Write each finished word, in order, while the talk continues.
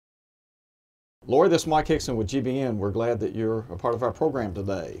Lori, this is Mike Hickson with GBN. We're glad that you're a part of our program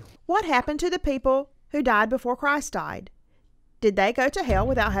today. What happened to the people who died before Christ died? Did they go to hell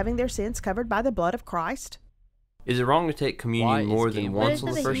without having their sins covered by the blood of Christ? Is it wrong to take communion more than once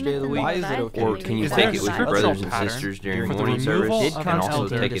on the first day of the week? Why is it okay? Or can you take it with your brothers and sisters during morning service and also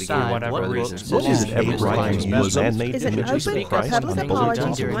take it again with brothers and sisters? Is it open for public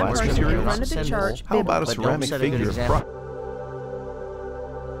apology to one person in front of the church? How about a ceramic figure of Christ?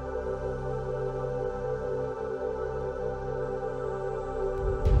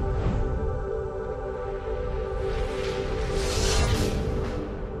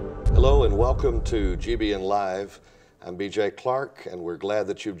 Hello and welcome to GBN Live. I'm BJ Clarke, and we're glad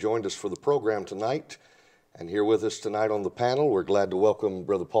that you've joined us for the program tonight. And here with us tonight on the panel, we're glad to welcome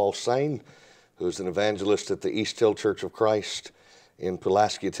Brother Paul Sain, who's an evangelist at the East Hill Church of Christ in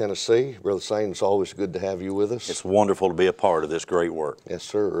Pulaski, Tennessee. Brother Sain, it's always good to have you with us. It's wonderful to be a part of this great work. Yes,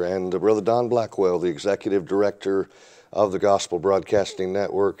 sir. And Brother Don Blackwell, the Executive Director of the Gospel Broadcasting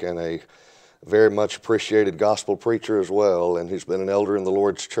Network and a very much appreciated gospel preacher as well, and he's been an elder in the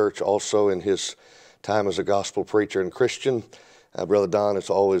Lord's church also in his time as a gospel preacher and Christian. Brother Don,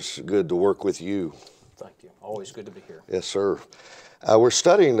 it's always good to work with you. Thank you. Always good to be here. Yes, sir. We're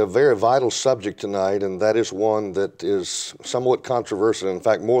studying a very vital subject tonight, and that is one that is somewhat controversial. In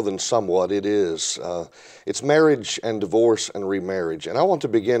fact, more than somewhat, it is. It's marriage and divorce and remarriage. And I want to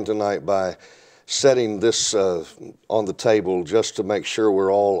begin tonight by setting this on the table just to make sure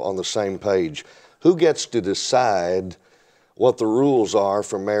we're all on the same page. Who gets to decide what the rules are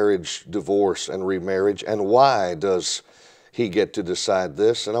for marriage, divorce, and remarriage, and why does he get to decide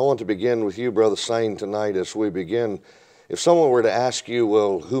this? And I want to begin with you, Brother Sain, tonight as we begin. If someone were to ask you,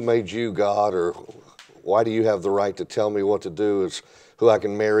 well, who made you God, or why do you have the right to tell me what to do, is who I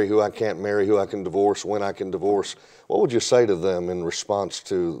can marry, who I can't marry, who I can divorce, when I can divorce, what would you say to them in response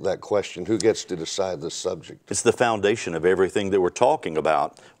to that question? Who gets to decide this subject? It's the foundation of everything that we're talking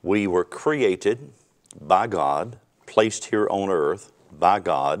about. We were created by God, placed here on earth by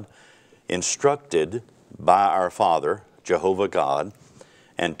God, instructed by our Father, Jehovah God,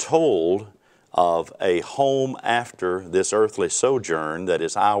 and told of a home after this earthly sojourn that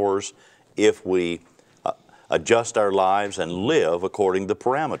is ours if we adjust our lives and live according to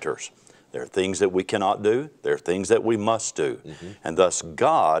parameters. There are things that we cannot do. There are things that we must do. And thus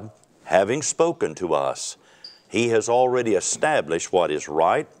God, having spoken to us, He has already established what is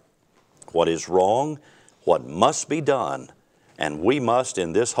right, what is wrong, what must be done. And we must,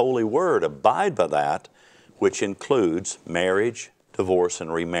 in this holy word, abide by that, which includes marriage, divorce,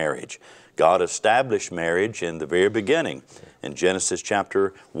 and remarriage. God established marriage in the very beginning. In Genesis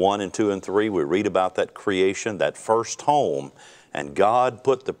chapter 1 and 2 and 3, we read about that creation, that first home. And God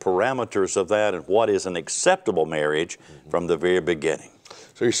put the parameters of that and what is an acceptable marriage from the very beginning.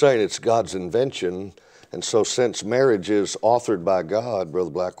 So you're saying it's God's invention, and so since marriage is authored by God, Brother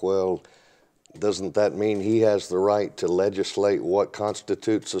Blackwell, doesn't that mean He has the right to legislate what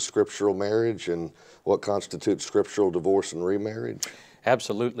constitutes a scriptural marriage and what constitutes scriptural divorce and remarriage?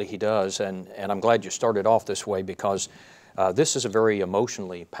 Absolutely, He does, and I'm glad you started off this way because this is a very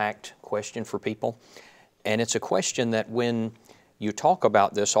emotionally packed question for people, and it's a question that when you talk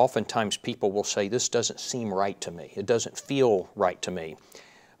about this, oftentimes people will say, this doesn't seem right to me. It doesn't feel right to me.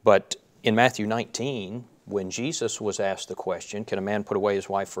 But in Matthew 19, when Jesus was asked the question, can a man put away his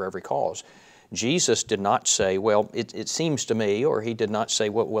wife for every cause? Jesus did not say, well, it seems to me, or He did not say,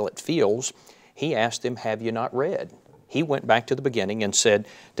 well, it feels. He asked them, have you not read? He went back to the beginning and said,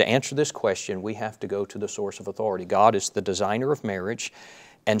 to answer this question, we have to go to the source of authority. God is the designer of marriage,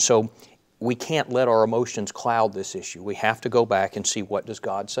 and so we can't let our emotions cloud this issue. We have to go back and see, what does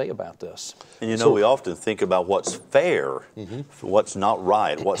God say about this? And you know, we often think about what's fair, what's not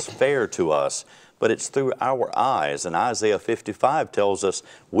right, what's fair to us, but it's through our eyes. And Isaiah 55 tells us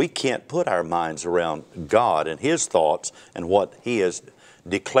we can't put our minds around God and His thoughts and what He has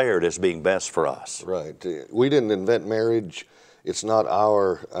declared as being best for us. Right. We didn't invent marriage. It's not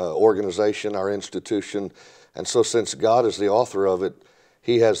our organization, our institution. And so since God is the author of it,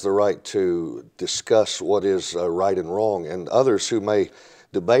 He has the right to discuss what is right and wrong. And others who may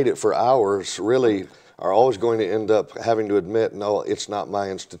debate it for hours really are always going to end up having to admit, no, it's not my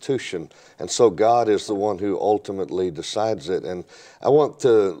institution. And so God is the one who ultimately decides it. And I want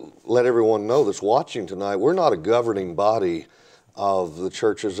to let everyone know that's watching tonight, we're not a governing body of the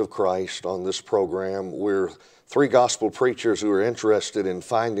churches of Christ on this program. We're three gospel preachers who are interested in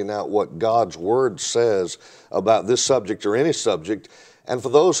finding out what God's Word says about this subject or any subject. And for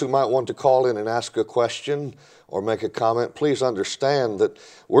those who might want to call in and ask a question or make a comment, please understand that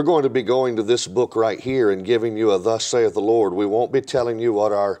we're going to be going to this book right here and giving you a thus saith the Lord. We won't be telling you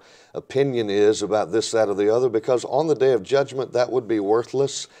what our opinion is about this, that, or the other, because on the day of judgment that would be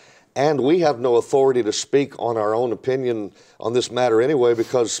worthless. And we have no authority to speak on our own opinion on this matter anyway,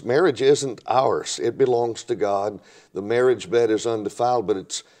 because marriage isn't ours. It belongs to God. The marriage bed is undefiled, but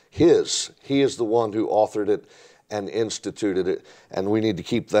it's His. He is the one who authored it and instituted it, and we need to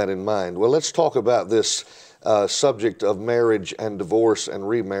keep that in mind. Well, let's talk about this subject of marriage and divorce and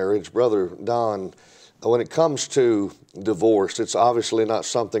remarriage. Brother Don, when it comes to divorce, it's obviously not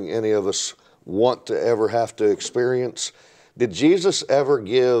something any of us want to ever have to experience. Did Jesus ever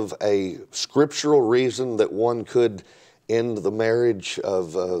give a scriptural reason that one could end the marriage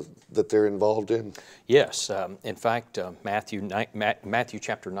of that they're involved in? Yes. In fact, Matthew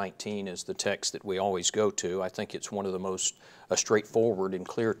chapter 19 is the text that we always go to. I think it's one of the most straightforward and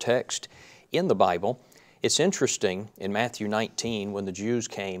clear text in the Bible. It's interesting, in Matthew 19, when the Jews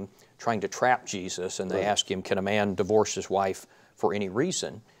came trying to trap Jesus and they asked him, can a man divorce his wife for any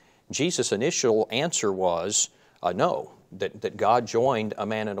reason? Jesus' initial answer was no, that God joined a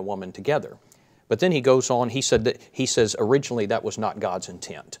man and a woman together. But then he goes on, he says originally that was not God's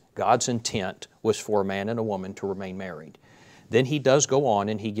intent. God's intent was for a man and a woman to remain married. Then he does go on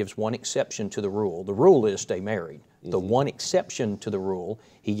and he gives one exception to the rule. The rule is stay married. The one exception to the rule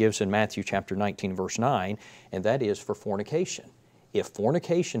he gives in Matthew chapter 19, verse 9, and that is for fornication. If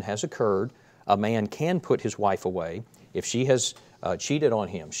fornication has occurred, a man can put his wife away. If she has cheated on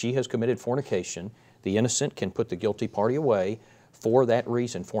him, she has committed fornication, the innocent can put the guilty party away for that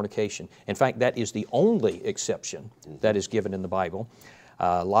reason, fornication. In fact, that is the only exception that is given in the Bible.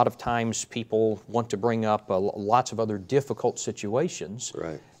 A lot of times people want to bring up lots of other difficult situations.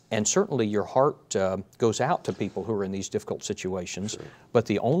 Right. And certainly your heart goes out to people who are in these difficult situations. Sure. But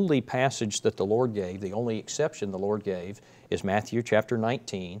the only passage that the Lord gave, the only exception the Lord gave, is Matthew chapter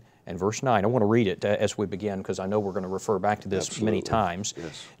 19 and verse 9. I want to read it as we begin because I know we're going to refer back to this many times.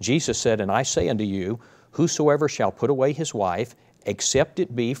 Yes. Jesus said, and I say unto you, whosoever shall put away his wife, except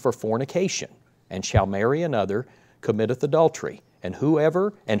it be for fornication, and shall marry another, committeth adultery. And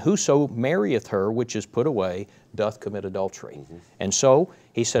whoso marrieth her which is put away doth commit adultery. And so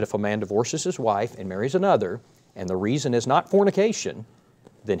he said, if a man divorces his wife and marries another, and the reason is not fornication,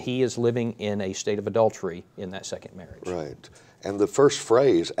 then he is living in a state of adultery in that second marriage. Right. And the first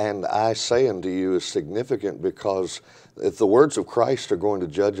phrase, and I say unto you, is significant because if the words of Christ are going to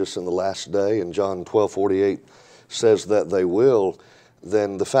judge us in the last day, and John 12:48 says that they will,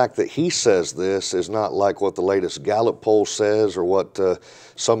 then the fact that he says this is not like what the latest Gallup poll says or what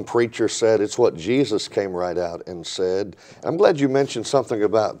some preacher said. It's what Jesus came right out and said. I'm glad you mentioned something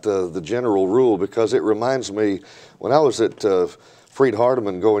about the general rule, because it reminds me, when I was at Freed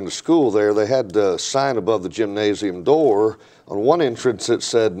Hardeman going to school there, they had a sign above the gymnasium door. On one entrance it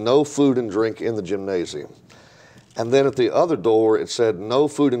said, no food and drink in the gymnasium. And then at the other door it said, no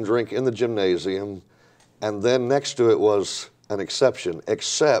food and drink in the gymnasium. And then next to it was an exception,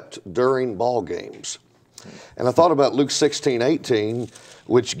 except during ball games. And I thought about Luke 16:18,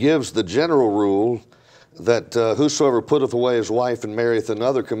 which gives the general rule that whosoever putteth away his wife and marrieth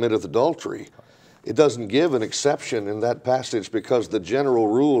another committeth adultery. It doesn't give an exception in that passage because the general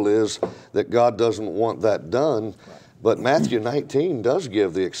rule is that God doesn't want that done. But Matthew 19 does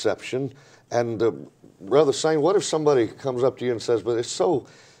give the exception. And Brother Sain, what if somebody comes up to you and says, but it's so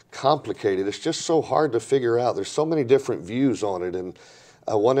complicated, it's just so hard to figure out, there's so many different views on it. And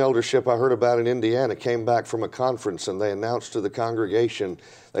one eldership I heard about in Indiana came back from a conference and they announced to the congregation,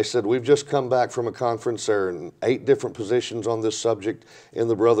 they said, we've just come back from a conference, there are 8 different positions on this subject in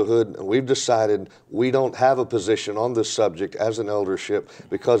the brotherhood, and we've decided we don't have a position on this subject as an eldership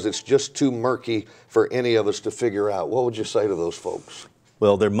because it's just too murky for any of us to figure out. What would you say to those folks?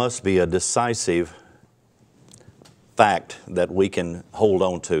 Well, there must be a decisive fact that we can hold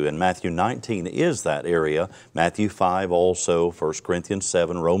on to, and Matthew 19 is that area. Matthew 5 also, 1 Corinthians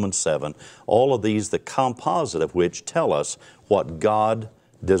 7, Romans 7, all of these, the composite of which tell us what God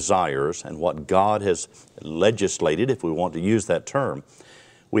desires and what God has legislated, if we want to use that term.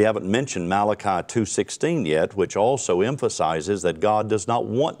 We haven't mentioned Malachi 2:16 yet, which also emphasizes that God does not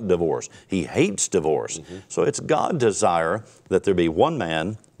want divorce. He hates divorce. So it's God's desire that there be one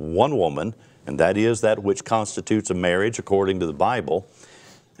man, one woman, and that is that which constitutes a marriage according to the Bible,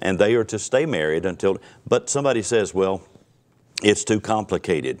 and they are to stay married until, but somebody says, well, it's too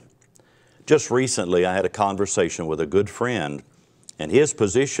complicated. Just recently I had a conversation with a good friend, and his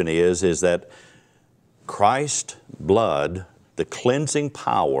position is that Christ's blood, the cleansing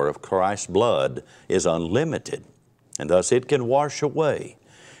power of Christ's blood is unlimited. and thus it can wash away.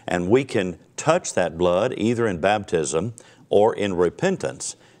 And we can touch that blood either in baptism or in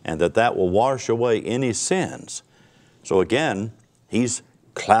repentance, and that will wash away any sins. So again, he's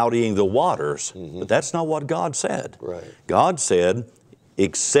cloudying the waters, but that's not what God said. Right. God said,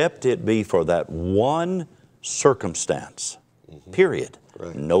 except it be for that one circumstance, period.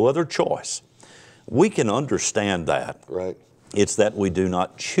 Right. No other choice. We can understand that. Right. It's that we do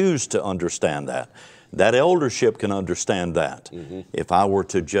not choose to understand that. That eldership can understand that. If I were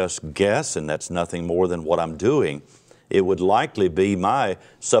to just guess, and that's nothing more than what I'm doing, it would likely be my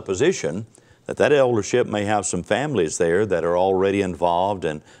supposition that eldership may have some families there that are already involved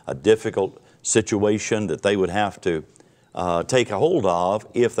in a difficult situation that they would have to take a hold of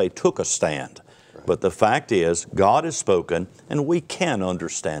if they took a stand. Right. But the fact is, God has spoken, and we can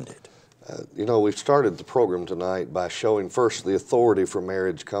understand it. You know, we've started the program tonight by showing first the authority for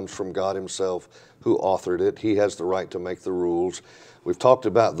marriage comes from God Himself, who authored it. He has the right to make the rules. We've talked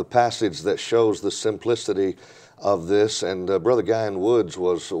about the passage that shows the simplicity of this, and Brother Guy in Woods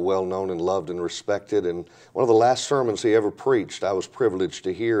was well known and loved and respected, and one of the last sermons he ever preached I was privileged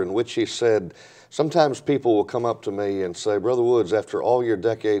to hear, in which he said, sometimes people will come up to me and say, Brother Woods, after all your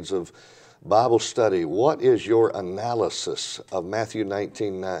decades of Bible study, what is your analysis of Matthew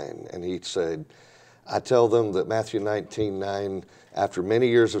 19:9? And he said, I tell them that Matthew 19:9, after many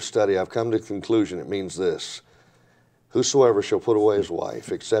years of study, I've come to the conclusion it means this: whosoever shall put away his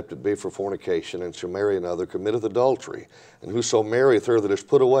wife, except it be for fornication, and shall marry another, committeth adultery. And whoso marrieth her that is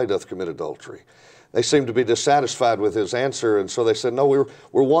put away doth commit adultery. They seemed to be dissatisfied with his answer, and so they said, no, we're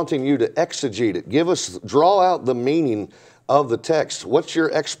wanting you to exegete it. Draw out the meaning of the text. What's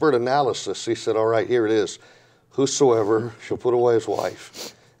your expert analysis? He said, all right, here it is. Whosoever shall put away his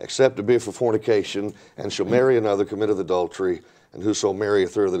wife, except it be for fornication, and shall marry another, committeth adultery. And whoso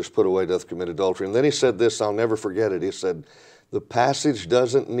marrieth her that is put away doth commit adultery. And then he said this, I'll never forget it. He said, the passage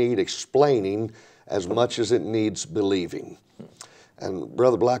doesn't need explaining as much as it needs believing. And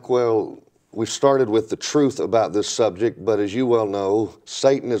Brother Blackwell, we've started with the truth about this subject, but as you well know,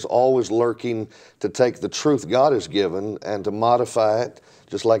 Satan is always lurking to take the truth God has given and to modify it,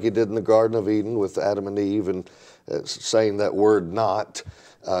 just like he did in the Garden of Eden with Adam and Eve, and saying that word not,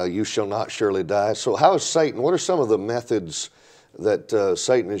 you shall not surely die. So how is Satan, what are some of the methods that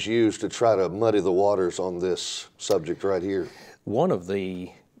Satan has used to try to muddy the waters on this subject right here? One of the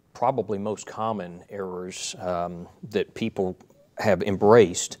probably most common errors that people have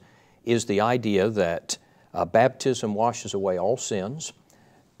embraced is the idea that baptism washes away all sins,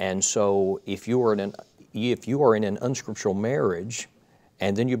 and so if you are in an unscriptural marriage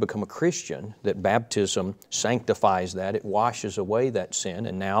and then you become a Christian, that baptism sanctifies that, it washes away that sin,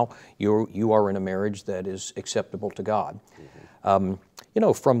 and now you are in a marriage that is acceptable to God. You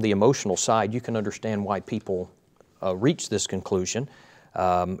know, from the emotional side, you can understand why people reach this conclusion.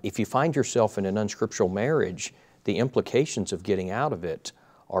 If you find yourself in an unscriptural marriage, the implications of getting out of it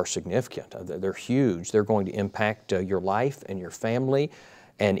are significant. They're huge. They're going to impact your life and your family,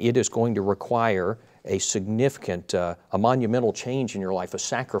 and it is going to require a significant, a monumental change in your life, a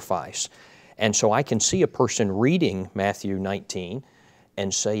sacrifice. And so I can see a person reading Matthew 19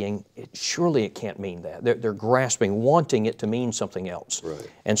 and saying, surely it can't mean that. They're grasping, wanting it to mean something else. Right.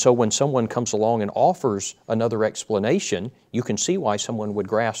 And so when someone comes along and offers another explanation, you can see why someone would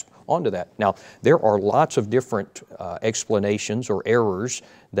grasp onto that. Now, there are lots of different explanations or errors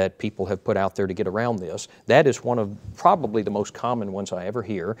that people have put out there to get around this. That is one of probably the most common ones I ever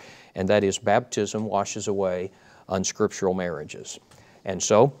hear, and that is baptism washes away unscriptural marriages. And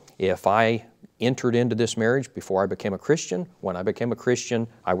so if I entered into this marriage before I became a Christian, when I became a Christian,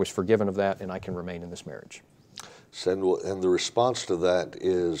 I was forgiven of that and I can remain in this marriage. And the response to that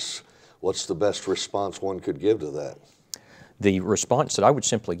is, what's the best response one could give to that? The response that I would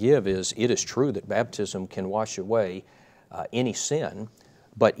simply give is, it is true that baptism can wash away any sin,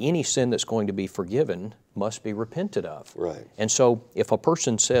 but any sin that's going to be forgiven must be repented of. Right. And so if a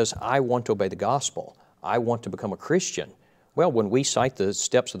person says, I want to obey the gospel, I want to become a Christian, well, when we cite the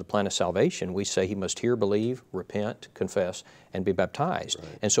steps of the plan of salvation, we say he must hear, believe, repent, confess, and be baptized.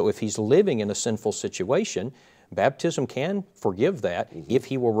 Right. And so if he's living in a sinful situation, baptism can forgive that if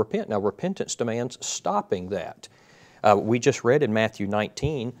he will repent. Now, repentance demands stopping that. We just read in Matthew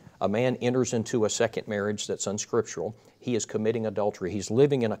 19, a man enters into a second marriage that's unscriptural. He is committing adultery. He's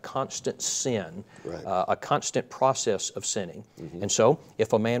living in a constant sin, right. A constant process of sinning. And so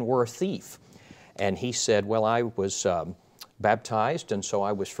if a man were a thief and he said, well, I was baptized and so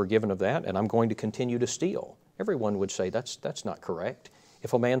I was forgiven of that and I'm going to continue to steal, everyone would say that's not correct.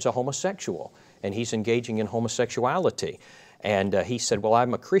 If a man's a homosexual and he's engaging in homosexuality And he said, well,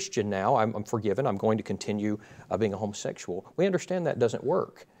 I'm a Christian now, I'm forgiven, I'm going to continue being a homosexual. We understand that doesn't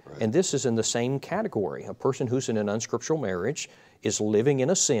work. Right. And this is in the same category. A person who's in an unscriptural marriage is living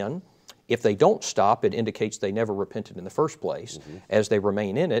in a sin. If they don't stop, it indicates they never repented in the first place. As they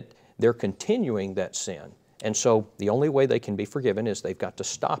remain in it, they're continuing that sin. And so the only way they can be forgiven is they've got to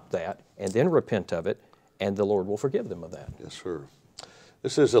stop that and then repent of it, and the Lord will forgive them of that. Yes, sir.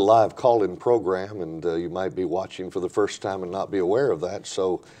 This is a live call-in program, and you might be watching for the first time and not be aware of that.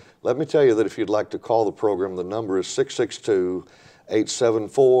 So let me tell you that if you'd like to call the program, the number is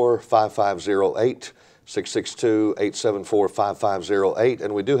 662-874-5508, 662-874-5508.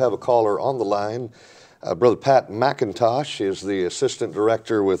 And we do have a caller on the line. Brother Pat McIntosh is the Assistant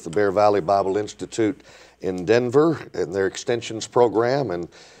Director with the Bear Valley Bible Institute in Denver in their Extensions program, and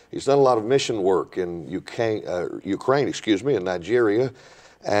he's done a lot of mission work in Ukraine, in Nigeria,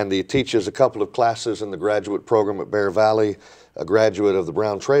 and he teaches a couple of classes in the graduate program at Bear Valley, a graduate of the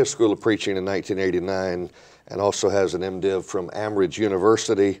Brown Trail School of Preaching in 1989, and also has an MDiv from Amridge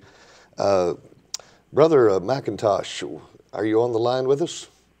University. Brother McIntosh, are you on the line with us?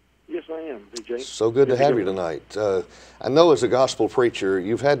 Yes, I am, DJ. So good to have you tonight. I know as a gospel preacher,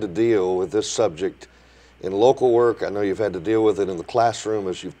 you've had to deal with this subject in local work. I know you've had to deal with it in the classroom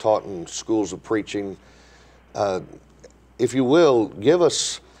as you've taught in schools of preaching. If you will, give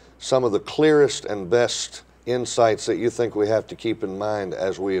us some of the clearest and best insights that you think we have to keep in mind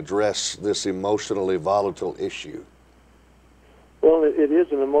as we address this emotionally volatile issue. Well, it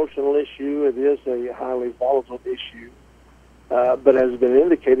is an emotional issue. It is a highly volatile issue. But as has been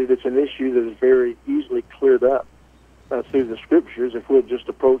indicated, it's an issue that is very easily cleared up through the Scriptures if we'll just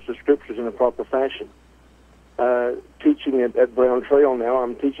approach the Scriptures in a proper fashion. Teaching at Brown Trail now,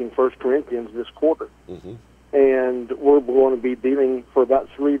 I'm teaching 1 Corinthians this quarter. And we're going to be dealing for about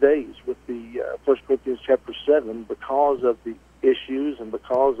 3 days with the 1 Corinthians chapter 7 because of the issues and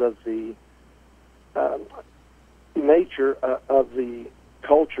because of the nature of the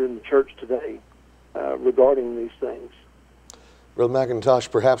culture in the church today regarding these things. Brother McIntosh,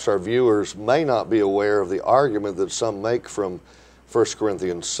 perhaps our viewers may not be aware of the argument that some make from 1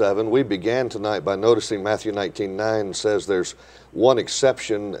 Corinthians 7. We began tonight by noticing Matthew 19:9 says there's one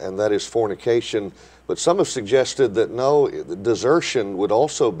exception, and that is fornication. But some have suggested that no, desertion would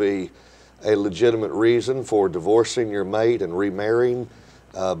also be a legitimate reason for divorcing your mate and remarrying,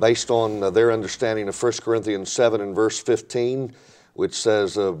 based on their understanding of 1 Corinthians 7 and verse 15, which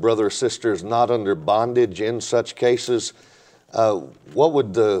says, brother or sister is not under bondage in such cases. What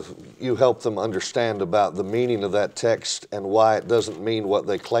would you help them understand about the meaning of that text and why it doesn't mean what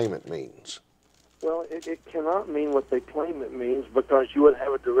they claim it means? Well, it cannot mean what they claim it means because you would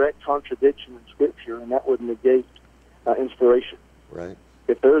have a direct contradiction in Scripture, and that would negate inspiration. Right.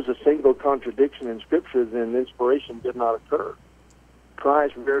 If there is a single contradiction in Scripture, then inspiration did not occur.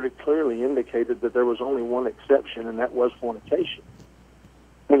 Christ very clearly indicated that there was only one exception, and that was fornication.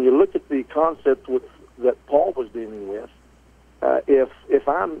 When you look at the concept that Paul was dealing with, if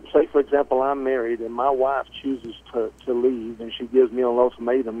I'm, say for example, I'm married and my wife chooses to leave and she gives me an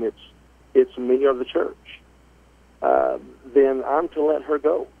ultimatum, it's me or the church, then I'm to let her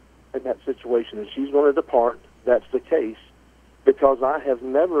go in that situation. If she's going to depart, that's the case, because I have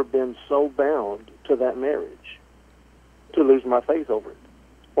never been so bound to that marriage to lose my faith over it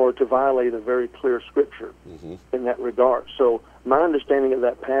or to violate a very clear Scripture in that regard. So my understanding of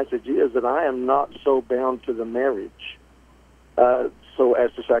that passage is that I am not so bound to the marriage so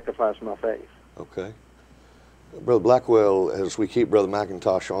as to sacrifice my faith. Okay. Brother Blackwell, as we keep Brother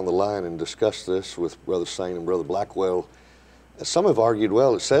McIntosh on the line and discuss this with Brother Sain and Brother Blackwell, some have argued,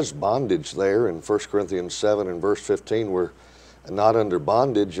 well, it says bondage there in 1 Corinthians 7 and verse 15, we're not under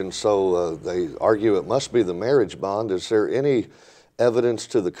bondage, and so they argue it must be the marriage bond. Is there any evidence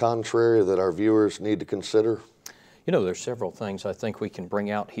to the contrary that our viewers need to consider? You know, there's several things I think we can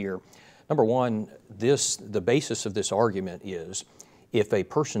bring out here. Number one, the basis of this argument is if a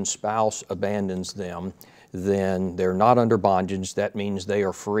person's spouse abandons them, then they're not under bondage. That means they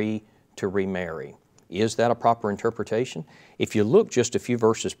are free to remarry. Is that a proper interpretation? If you look just a few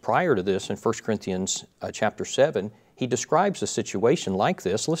verses prior to this in 1 Corinthians chapter 7, he describes a situation like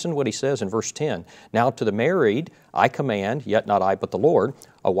this. Listen to what he says in verse 10. Now to the married I command, yet not I but the Lord,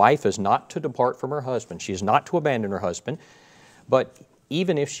 a wife is not to depart from her husband. She is not to abandon her husband, but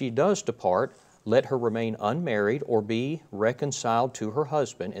even if she does depart, let her remain unmarried or be reconciled to her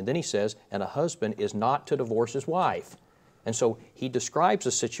husband. And then he says, and a husband is not to divorce his wife. And so he describes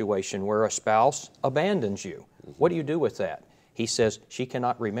a situation where a spouse abandons you. What do you do with that? He says she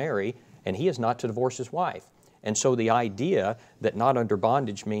cannot remarry, and he is not to divorce his wife. And so the idea that not under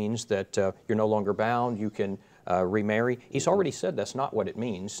bondage means that you're no longer bound, you can remarry. He's already said that's not what it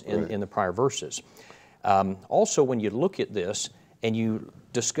means in the prior verses. Also, when you look at this and you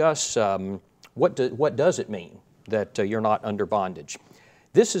discuss what does it mean that you're not under bondage,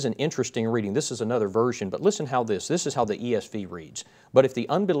 this is an interesting reading. This is another version, but listen how this is how the ESV reads. But if the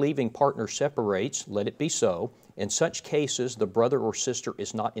unbelieving partner separates, let it be so. In such cases, the brother or sister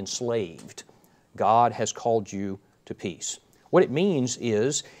is not enslaved. God has called you to peace. What it means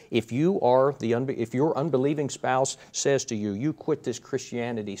is, if your unbelieving spouse says to you, you quit this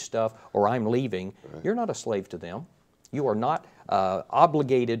Christianity stuff or I'm leaving, you're not a slave to them. You are not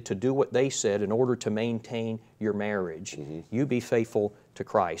obligated to do what they said in order to maintain your marriage. You be faithful to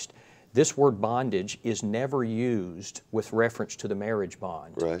Christ. This word bondage is never used with reference to the marriage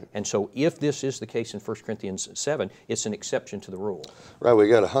bond. Right. And so if this is the case in 1 Corinthians 7, it's an exception to the rule. Right, we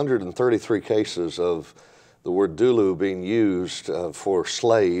got 133 cases of the word doulou being used for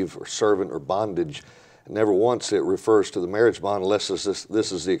slave or servant or bondage. Never once it refers to the marriage bond unless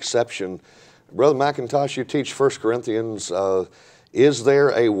this is the exception. Brother McIntosh, you teach 1 Corinthians. Is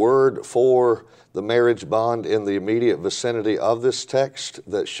there a word for the marriage bond in the immediate vicinity of this text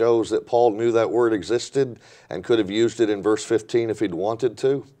that shows that Paul knew that word existed and could have used it in verse 15 if he'd wanted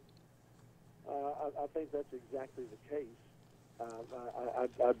to? I think that's exactly the case.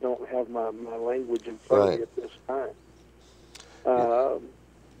 I don't have my language in front of me at this time.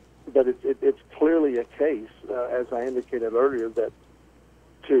 But it's clearly a case, as I indicated earlier, that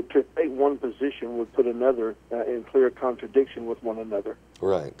to take one position would put another in clear contradiction with one another.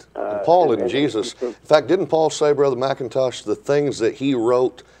 Right. And Paul and Jesus, in fact, didn't Paul say, Brother McIntosh, the things that he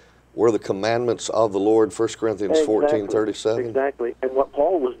wrote were the commandments of the Lord, 1 Corinthians 14:37? Exactly. And what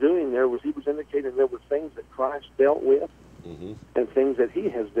Paul was doing there was he was indicating there were things that Christ dealt with and things that he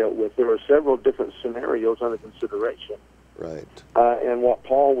has dealt with. There are several different scenarios under consideration. Right. And what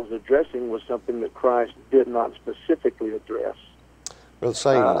Paul was addressing was something that Christ did not specifically address. Brother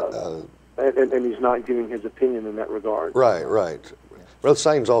Sain, and he's not giving his opinion in that regard. Right, right. Brother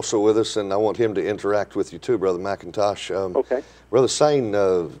Sain's also with us, and I want him to interact with you too, Brother McIntosh. Okay. Brother Sain,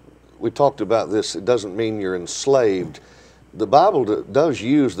 we talked about this. It doesn't mean you're enslaved. The Bible does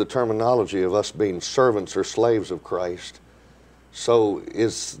use the terminology of us being servants or slaves of Christ. So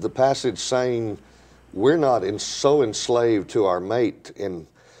is the passage saying we're not so enslaved to our mate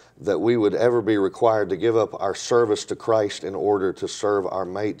that we would ever be required to give up our service to Christ in order to serve our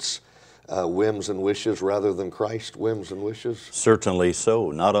mate's whims and wishes rather than Christ's whims and wishes? Certainly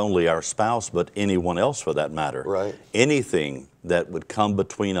so. Not only our spouse, but anyone else for that matter. Right. Anything that would come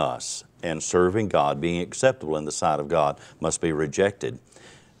between us and serving God, being acceptable in the sight of God, must be rejected.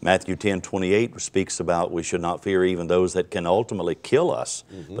 Matthew 10:28 speaks about we should not fear even those that can ultimately kill us,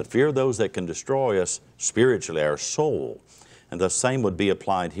 but fear those that can destroy us spiritually, our soul. And the same would be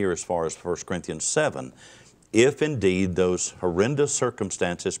applied here as far as 1 Corinthians 7. If indeed those horrendous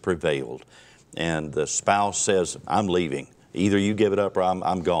circumstances prevailed and the spouse says, I'm leaving, either you give it up or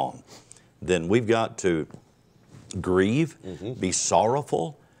I'm gone, then we've got to grieve, be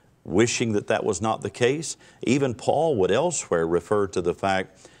sorrowful, wishing that that was not the case. Even Paul would elsewhere refer to the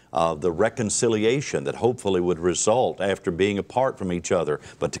fact of the reconciliation that hopefully would result after being apart from each other,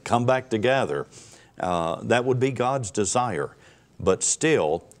 but to come back together. That would be God's desire. But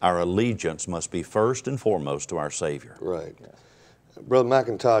still, our allegiance must be first and foremost to our Savior. Right. Brother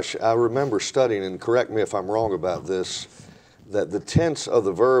McIntosh, I remember studying, and correct me if I'm wrong about this, that the tense of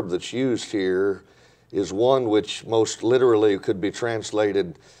the verb that's used here is one which most literally could be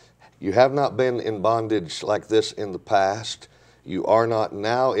translated, you have not been in bondage like this in the past, you are not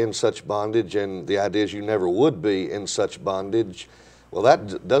now in such bondage, and the idea is you never would be in such bondage. Well,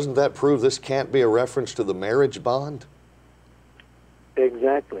 doesn't that prove this can't be a reference to the marriage bond?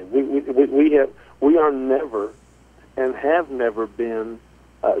 Exactly. We are never and have never been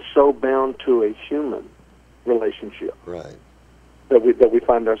so bound to a human relationship. Right. That we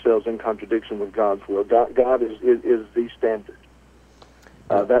find ourselves in contradiction with God's will. God is the standard.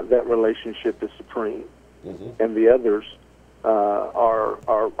 That relationship is supreme, and the others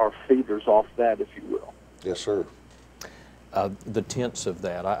are feeders off that, if you will. Yes, sir. The tense of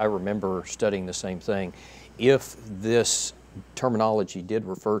that, I remember studying the same thing. If this terminology did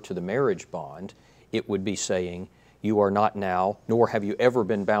refer to the marriage bond, it would be saying, you are not now, nor have you ever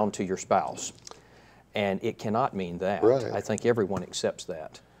been bound to your spouse. And it cannot mean that. Right. I think everyone accepts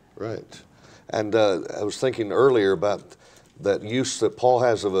that. Right. And I was thinking earlier about that use that Paul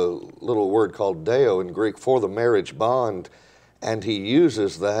has of a little word called deo in Greek for the marriage bond, and he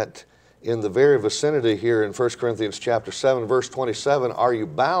uses that in the very vicinity here in 1 Corinthians chapter 7, verse 27, are you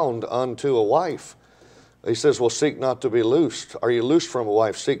bound unto a wife? He says, well, seek not to be loosed. Are you loosed from a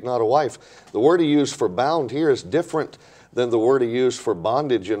wife? Seek not a wife. The word he used for bound here is different than the word he used for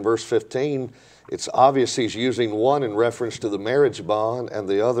bondage in verse 15. It's obvious he's using one in reference to the marriage bond and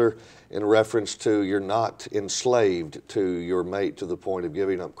the other in reference to you're not enslaved to your mate to the point of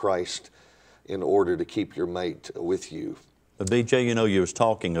giving up Christ in order to keep your mate with you. But BJ, you know, you was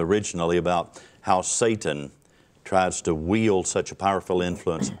talking originally about how Satan tries to wield such a powerful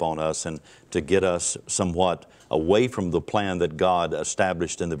influence upon us and to get us somewhat away from the plan that God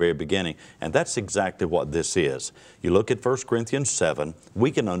established in the very beginning. And that's exactly what this is. You look at 1 Corinthians 7, we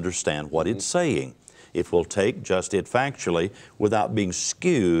can understand what it's saying. If we'll take just it factually without being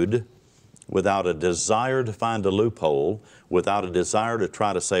skewed, without a desire to find a loophole, without a desire to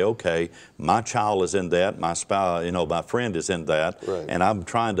try to say, okay, my child is in that, my spouse, you know, my friend is in that, right, and I'm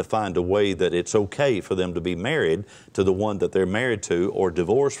trying to find a way that it's okay for them to be married to the one that they're married to or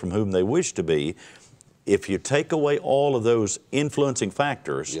divorced from whom they wish to be. If you take away all of those influencing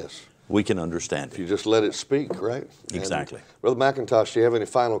factors, yes, we can understand it. If you just let it speak, right? Exactly. And Brother McIntosh, do you have any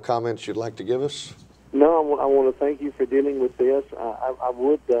final comments you'd like to give us? No, I want to thank you for dealing with this. I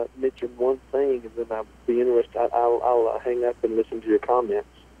would mention one thing, and then I'd be interested. I'll hang up and listen to your comments.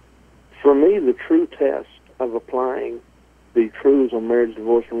 For me, the true test of applying the truths on marriage,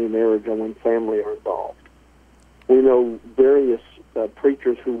 divorce, and remarriage are when family are involved. We know various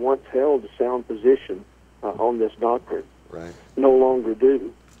preachers who once held a sound position on this doctrine, right, no longer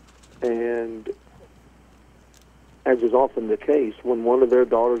do. And as is often the case, when one of their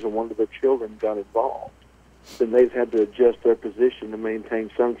daughters or one of their children got involved, then they've had to adjust their position to maintain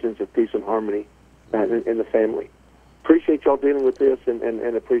some sense of peace and harmony in the family. Appreciate y'all dealing with this and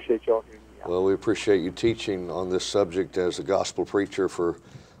appreciate y'all hearing me out. Well, we appreciate you teaching on this subject as a gospel preacher for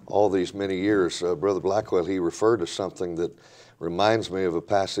all these many years. Brother Blackwell, he referred to something that reminds me of a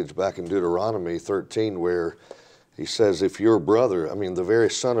passage back in Deuteronomy 13 where he says, if your brother, I mean the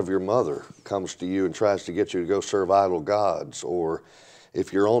very son of your mother, comes to you and tries to get you to go serve idol gods, or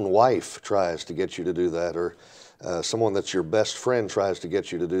if your own wife tries to get you to do that, or someone that's your best friend tries to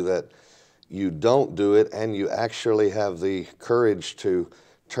get you to do that, you don't do it and you actually have the courage to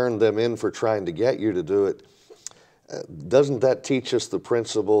turn them in for trying to get you to do it. Doesn't that teach us the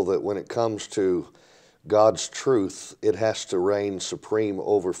principle that when it comes to God's truth, it has to reign supreme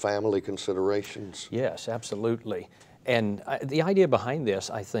over family considerations? Yes, absolutely. And the idea behind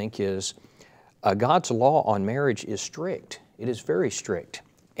this, I think, is God's law on marriage is strict. It is very strict.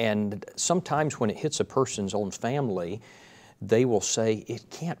 And sometimes when it hits a person's own family, they will say, it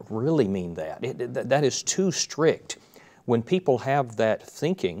can't really mean that. That is too strict. When people have that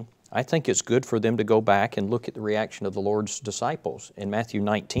thinking, I think it's good for them to go back and look at the reaction of the Lord's disciples. In Matthew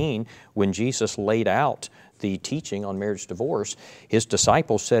 19, when Jesus laid out the teaching on marriage divorce, His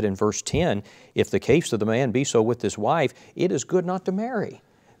disciples said in verse 10, if the case of the man be so with his wife, it is good not to marry.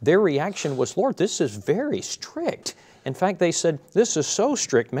 Their reaction was, Lord, this is very strict. In fact, they said, this is so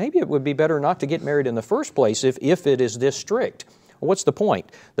strict, maybe it would be better not to get married in the first place if it is this strict. Well, what's the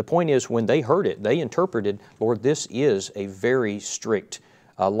point? The point is when they heard it, they interpreted, Lord, this is a very strict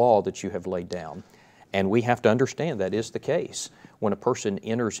law that you have laid down. And we have to understand that is the case. When a person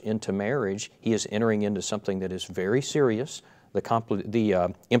enters into marriage, he is entering into something that is very serious.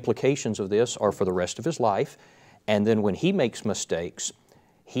 The implications of this are for the rest of his life. And then when he makes mistakes,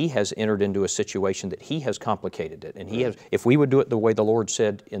 he has entered into a situation that he has complicated it. And he has, if we would do it the way the Lord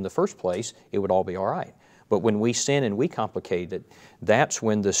said in the first place, it would all be all right. But when we sin and we complicate it, that's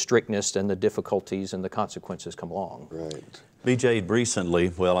when the strictness and the difficulties and the consequences come along. Right. BJ,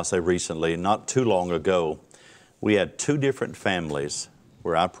 recently, well, I say recently, not too long ago, we had two different families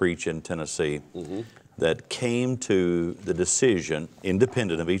where I preach in Tennessee that came to the decision,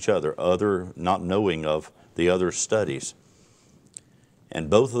 independent of each other, not knowing of the other studies. And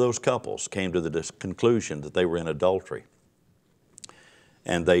both of those couples came to the conclusion that they were in adultery.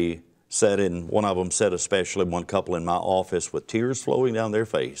 And they said, one of them said especially, one couple in my office with tears flowing down their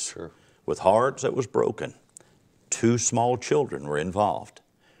face, with hearts that was broken. 2 small children were involved.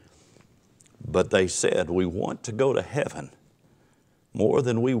 But they said, we want to go to heaven more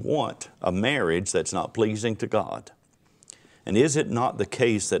than we want a marriage that's not pleasing to God. And is it not the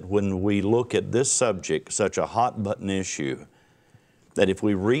case that when we look at this subject, such a hot button issue, that if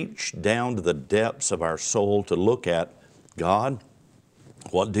we reach down to the depths of our soul to look at, God,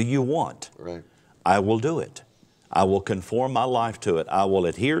 what do you want? Right. I will do it. I will conform my life to it. I will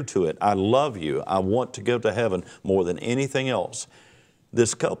adhere to it. I love you. I want to go to heaven more than anything else.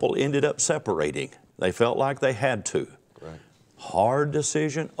 This couple ended up separating. They felt like they had to. Right. Hard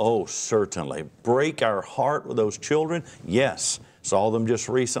decision? Oh, certainly. Break our heart with those children? Yes. Saw them just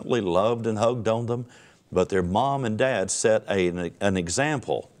recently, loved and hugged on them. but their mom and dad set an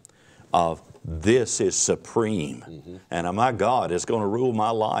example of this is supreme, and my God is going to rule my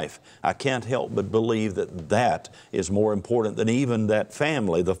life. I can't help but believe that that is more important than even that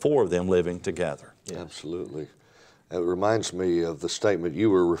family, the four of them living together. Yeah. Absolutely. It reminds me of the statement you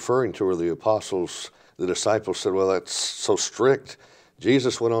were referring to where the apostles, the disciples said, well, that's so strict.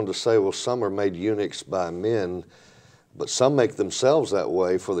 Jesus went on to say, well, some are made eunuchs by men, but some make themselves that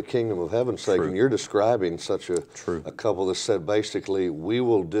way for the kingdom of heaven's sake. And you're describing such a couple that said basically, we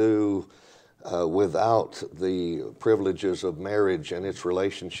will do without the privileges of marriage and its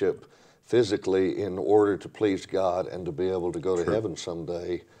relationship physically in order to please God and to be able to go to heaven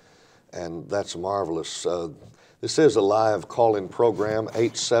someday. And that's marvelous. This is a live call-in program,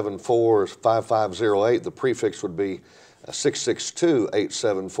 874-5508. The prefix would be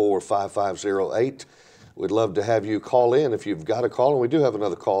 662-874-5508. We'd love to have you call in if you've got a call, and we do have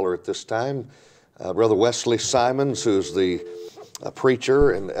another caller at this time. Brother Wesley Simons, who's the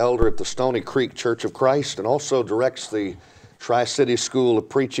preacher and elder at the Stony Creek Church of Christ, and also directs the Tri-City School of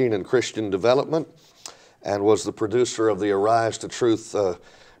Preaching and Christian Development, and was the producer of the Arise to Truth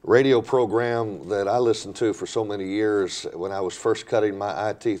radio program that I listened to for so many years when I was first cutting my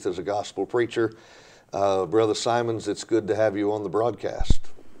eye teeth as a gospel preacher. Brother Simons, it's good to have you on the broadcast.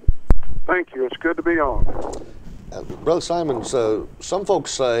 Thank you. It's good to be on. Brother Simons, some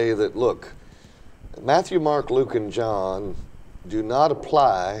folks say that, look, Matthew, Mark, Luke, and John do not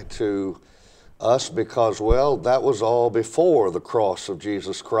apply to us because, well, that was all before the cross of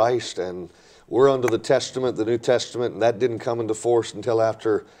Jesus Christ, and we're under the Testament, the New Testament, and that didn't come into force until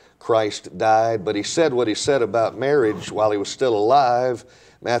after Christ died. But he said what he said about marriage while he was still alive,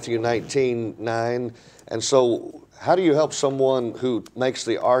 Matthew 19:9. And so how do you help someone who makes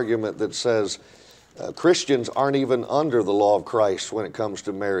the argument that says Christians aren't even under the law of Christ when it comes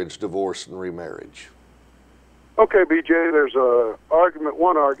to marriage, divorce, and remarriage? Okay, BJ, there's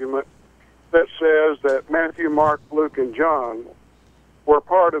one argument that says that Matthew, Mark, Luke, and John were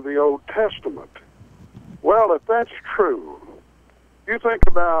part of the Old Testament. Well, if that's true, you think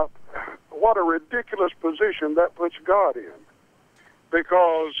about what a ridiculous position that puts God in.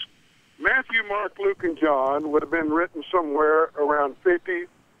 Because Matthew, Mark, Luke, and John would have been written somewhere around 50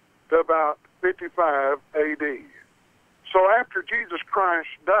 to about 55 A.D. So after Jesus Christ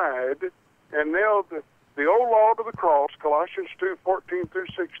died and nailed the old law to the cross, Colossians 2:14 through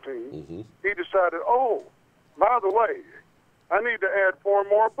 16, he decided, oh, by the way, I need to add 4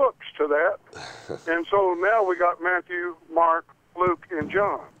 more books to that. And so now we got Matthew, Mark, Luke, and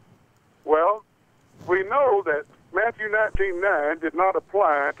John. Well, we know that Matthew 19:9 did not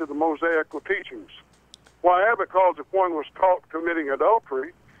apply to the Mosaical teachings. Why? Because if one was caught committing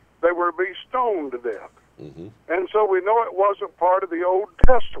adultery, they were to be stoned to death. And so we know it wasn't part of the Old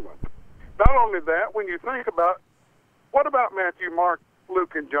Testament. Not only that, when you think about, what about Matthew, Mark,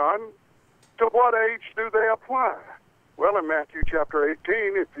 Luke, and John? To what age do they apply? Well, in Matthew chapter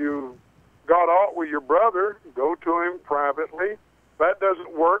 18, if you got aught with your brother, go to him privately. If that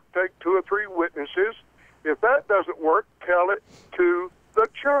doesn't work, take 2 or 3 witnesses. If that doesn't work, tell it to the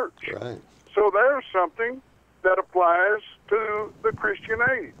church. Right. So there's something that applies to the Christian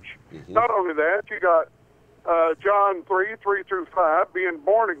age. Not only that, you got John 3:3 through 5, being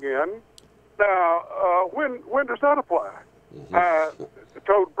born again. Now, when does that apply? I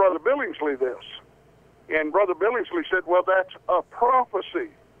told Brother Billingsley this, and Brother Billingsley said, well, that's a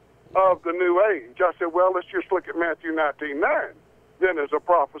prophecy of the new age. I said, well, let's just look at Matthew 19:9, then as a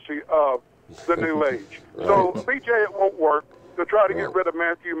prophecy of the new age. Right. So, BJ, it won't work to try to get rid of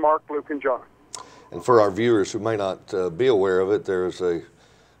Matthew, Mark, Luke, and John. And for our viewers who may not be aware of it, there's a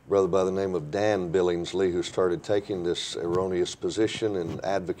brother by the name of Dan Billingsley who started taking this erroneous position and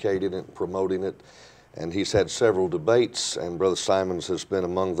advocating it and promoting it. And he's had several debates, and Brother Simons has been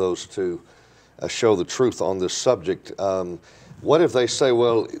among those to show the truth on this subject. What if they say,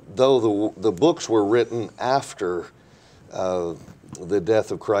 well, though the books were written after the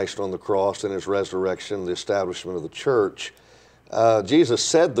death of Christ on the cross and his resurrection, the establishment of the church, Jesus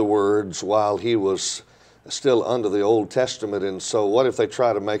said the words while he was still under the Old Testament, and so what if they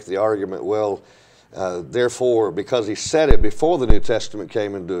try to make the argument, well, therefore, because he said it before the New Testament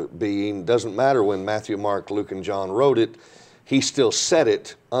came into being, doesn't matter when Matthew, Mark, Luke, and John wrote it, he still said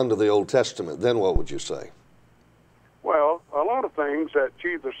it under the Old Testament. Then what would you say? Well, a lot of things that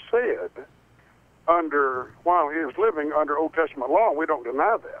Jesus said while he was living under Old Testament law, we don't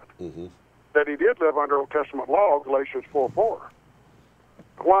deny that. That he did live under Old Testament law, Galatians 4:4.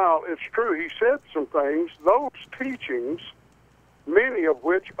 While it's true he said some things, those teachings, many of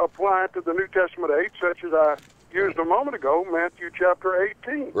which apply to the New Testament age, such as I used a moment ago, Matthew chapter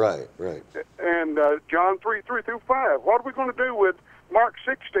 18. Right, right. And John 3 through 5. What are we going to do with Mark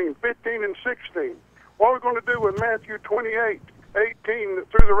 16, 15, and 16? What are we going to do with Matthew 28, 18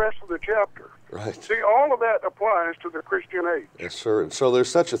 through the rest of the chapter? Right. See, all of that applies to the Christian age. Yes, sir. And so there's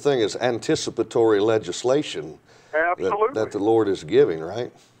such a thing as anticipatory legislation that the Lord is giving,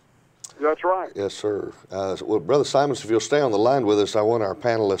 right? That's right. Yes, sir. Well, Brother Simons, if you'll stay on the line with us, I want our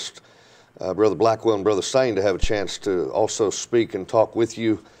panelists, Brother Blackwell and Brother Sain, to have a chance to also speak and talk with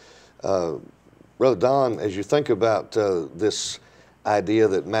you. Brother Don, as you think about this idea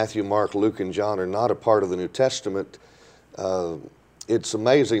that Matthew, Mark, Luke, and John are not a part of the New Testament, it's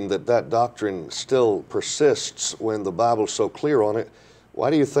amazing that that doctrine still persists when the Bible's so clear on it. Why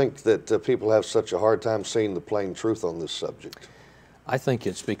do you think that people have such a hard time seeing the plain truth on this subject? I think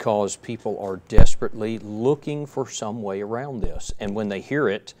it's because people are desperately looking for some way around this. And when they hear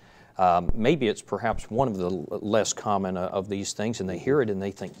it, maybe it's perhaps one of the less common of these things, and they hear it and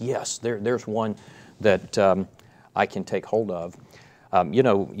they think, yes, there's one that I can take hold of. You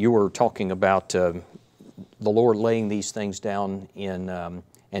know, you were talking about the Lord laying these things down in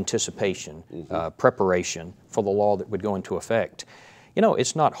anticipation, preparation for the law that would go into effect. You know,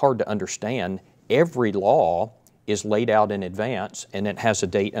 it's not hard to understand. Every law is laid out in advance, and it has a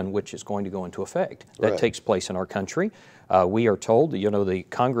date on which it's going to go into effect. That takes place in our country. We are told, you know, the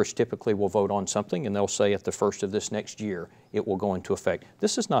Congress typically will vote on something, and they'll say at the first of this next year it will go into effect.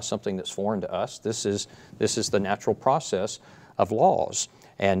 This is not something that's foreign to us. This is the natural process of laws.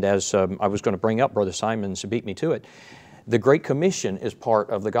 And as I was going to bring up, Brother Simons beat me to it, the Great Commission is part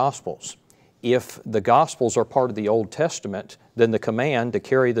of the Gospels. If the Gospels are part of the Old Testament, then the command to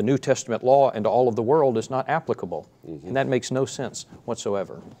carry the New Testament law into all of the world is not applicable. And that makes no sense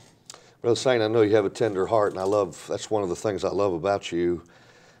whatsoever. Brother Sain, I know you have a tender heart, and that's one of the things I love about you.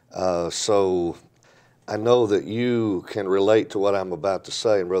 So I know that you can relate to what I'm about to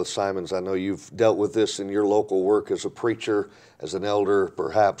say. And Brother Simons, I know you've dealt with this in your local work as a preacher, as an elder,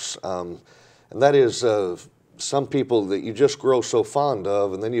 perhaps. And that is some people that you just grow so fond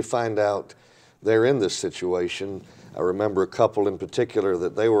of, and then you find out they're in this situation. I remember a couple in particular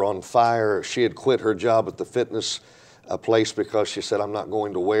that they were on fire. She had quit her job at the fitness place because she said, I'm not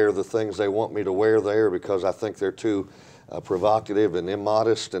going to wear the things they want me to wear there because I think they're too provocative and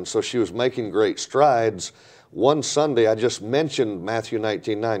immodest. And so she was making great strides. One Sunday, I just mentioned Matthew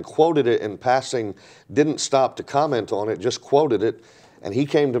 19:9, quoted it in passing, didn't stop to comment on it, just quoted it. And he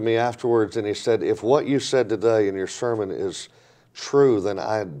came to me afterwards and he said, if what you said today in your sermon is true, then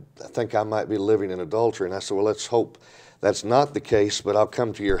I think I might be living in adultery. And I said, well, let's hope that's not the case, but I'll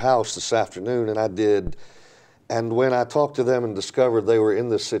come to your house this afternoon. And I did. And when I talked to them and discovered they were in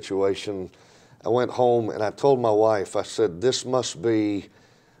this situation, I went home and I told my wife, I said, this must be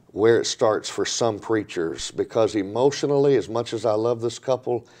where it starts for some preachers, because emotionally, as much as I love this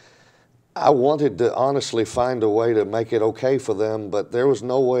couple, I wanted to honestly find a way to make it okay for them, but there was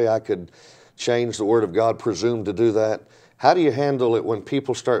no way I could change the Word of God, presume to do that. How do you handle it when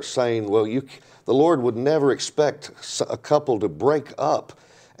people start saying, well, the Lord would never expect a couple to break up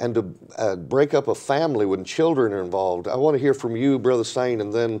and to break up a family when children are involved? I want to hear from you, Brother Sain,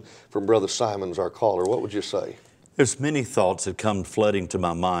 and then from Brother Simons, our caller. What would you say? There's many thoughts that come flooding to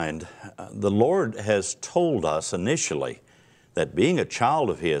my mind. The Lord has told us initially that being a child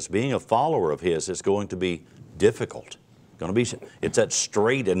of His, being a follower of His, is going to be difficult. It's that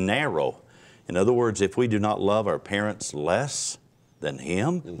straight and narrow. In other words, if we do not love our parents less than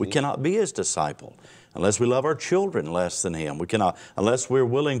Him, we cannot be His disciple. Unless we love our children less than Him, we cannot. Unless we're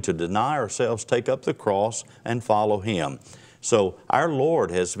willing to deny ourselves, take up the cross, and follow Him. So our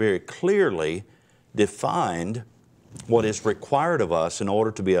Lord has very clearly defined what is required of us in order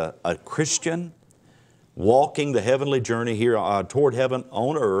to be a Christian, walking the heavenly journey here toward heaven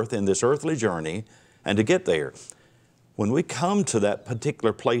on earth in this earthly journey, and to get there. When we come to that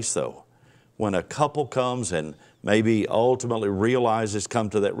particular place, though, when a couple comes and maybe ultimately come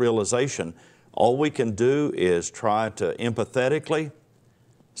to that realization, all we can do is try to empathetically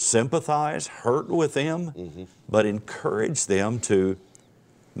sympathize, hurt with them, but encourage them to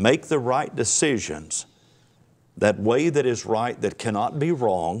make the right decisions, that way that is right, that cannot be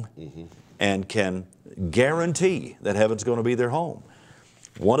wrong, and can guarantee that heaven's going to be their home.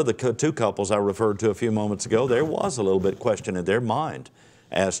 One of the two couples I referred to a few moments ago, there was a little bit of question in their mind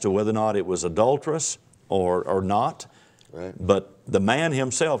as to whether or not it was adulterous or not. Right. But the man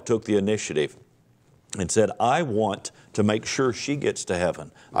himself took the initiative and said, I want to make sure she gets to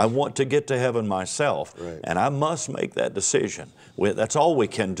heaven. I want to get to heaven myself, and I must make that decision. That's all we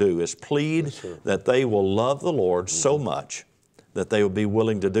can do, is plead that they will love the Lord so much that they will be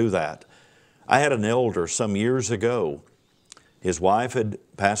willing to do that. I had an elder some years ago. His wife had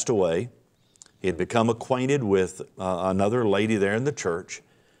passed away. He had become acquainted with another lady there in the church.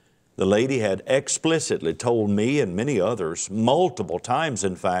 The lady had explicitly told me and many others, multiple times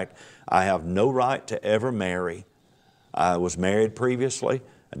in fact, I have no right to ever marry. I was married previously.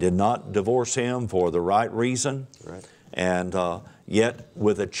 I did not divorce him for the right reason. Right. And yet,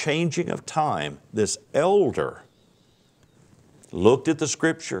 with a changing of time, this elder looked at the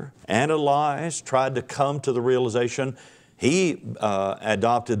Scripture, analyzed, tried to come to the realization. He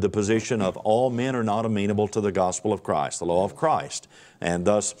adopted the position of all men are not amenable to the gospel of Christ, the law of Christ. And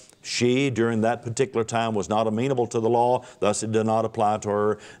thus, she, during that particular time, was not amenable to the law, thus it did not apply to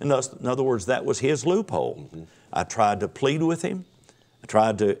her. And thus, in other words, that was his loophole. Mm-hmm. I tried to plead with him. I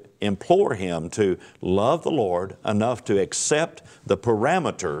tried to implore him to love the Lord enough to accept the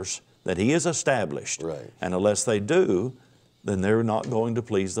parameters that He has established. Right. And unless they do, then they're not going to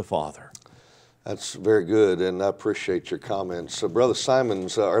please the Father. That's very good, and I appreciate your comments. So, Brother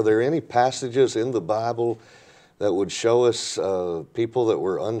Simons, are there any passages in the Bible that would show us people that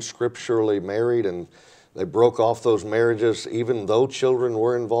were unscripturally married and they broke off those marriages even though children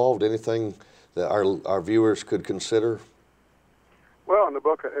were involved? Anything that our viewers could consider? Well, in the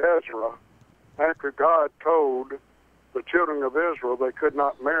book of Ezra, after God told the children of Israel they could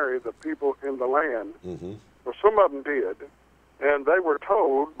not marry the people in the land, mm-hmm. well, some of them did, and they were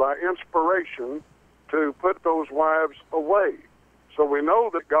told by inspiration to put those wives away. So we know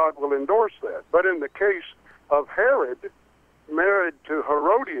that God will endorse that. But in the case of Herod, married to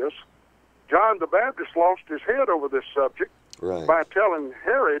Herodias, John the Baptist lost his head over this subject right. by telling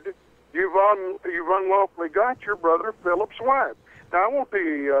Herod, you've unlawfully got your brother Philip's wife. Now, I want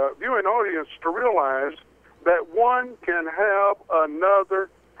the viewing audience to realize that one can have another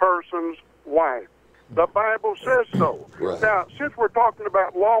person's wife. The Bible says so. Right. Now, since we're talking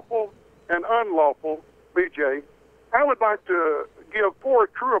about lawful and unlawful, BJ, I would like to give 4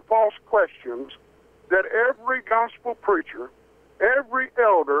 true or false questions that every gospel preacher, every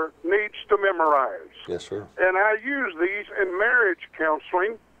elder needs to memorize. Yes, sir. And I use these in marriage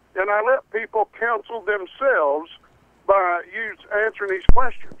counseling, and I let people counsel themselves by answering these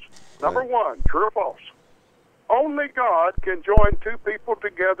questions. Number 1, true or false? Only God can join 2 people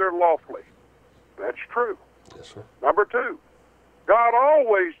together lawfully. That's true. Yes, sir. Number 2, God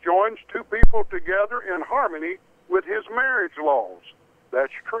always joins 2 people together in harmony with His marriage laws.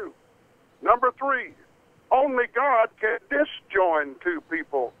 That's true. Number 3, only God can disjoin 2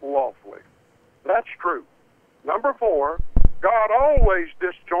 people lawfully. That's true. Number 4, God always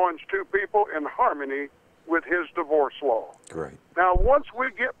disjoins 2 people in harmony with His divorce law. Great. Now, once we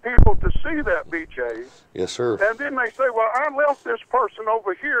get people to see that, BJ, yes, sir. and then they say, well, I left this person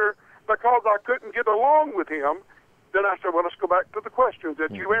over here because I couldn't get along with him, then I said, well, let's go back to the questions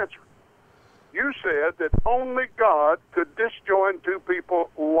that you answered. You said that only God could disjoin 2 people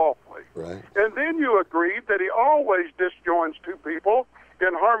lawfully. Right. And then you agreed that He always disjoins 2 people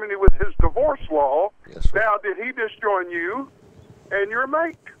in harmony with His divorce law. Yes, sir. Now, did He disjoin you and your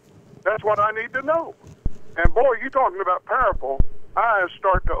mate? That's what I need to know. And boy, you talking about powerful, eyes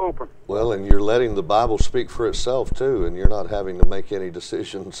start to open. Well, and you're letting the Bible speak for itself too, and you're not having to make any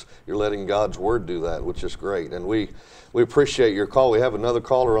decisions. You're letting God's Word do that, which is great. And we appreciate your call. We have another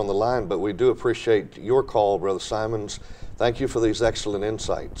caller on the line, but we do appreciate your call, Brother Simons. Thank you for these excellent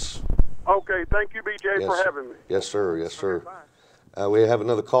insights. Okay, thank you, BJ, for having me. Yes, sir. Yes, sir. Bye. We have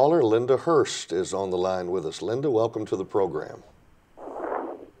another caller. Linda Hurst is on the line with us. Linda, welcome to the program.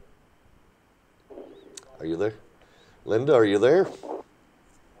 Are you there? Linda, are you there?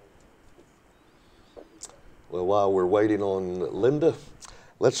 Well, while we're waiting on Linda,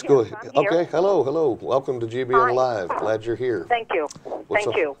 let's go. Okay, hello. Welcome to GBN Live. Glad you're here. Thank you.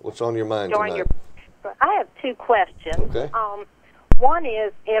 What's on your mind tonight? I have 2 questions. Okay. One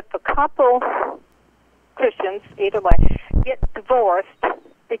is, if a couple, Christians, either way, get divorced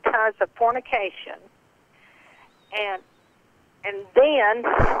because of fornication, and then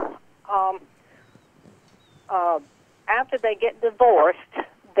after they get divorced,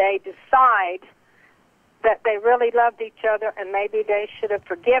 they decide that they really loved each other and maybe they should have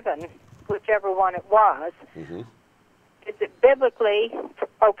forgiven whichever one it was. Mm-hmm. Is it biblically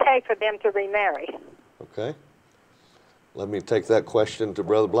okay for them to remarry? Okay. Let me take that question to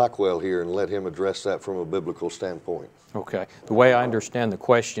Brother Blackwell here and let him address that from a biblical standpoint. Okay. The way I understand the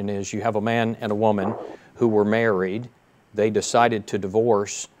question is you have a man and a woman who were married. They decided to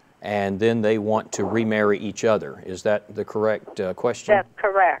divorce, and then they want to remarry each other. Is that the correct question? That's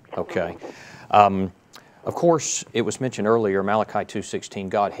correct. Okay. Of course, it was mentioned earlier, Malachi 2:16,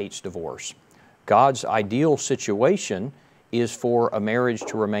 God hates divorce. God's ideal situation is for a marriage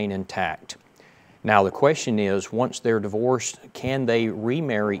to remain intact. Now the question is, once they're divorced, can they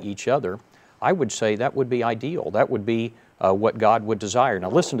remarry each other? I would say that would be ideal. That would be what God would desire. Now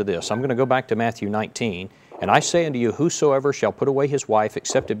listen to this. I'm going to go back to Matthew 19. And I say unto you, whosoever shall put away his wife,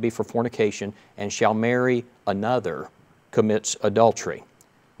 except it be for fornication, and shall marry another, commits adultery.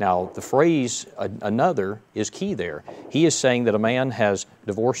 Now the phrase another is key there. He is saying that a man has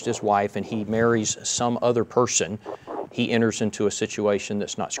divorced his wife and he marries some other person. He enters into a situation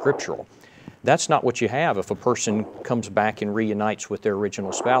that's not scriptural. That's not what you have if a person comes back and reunites with their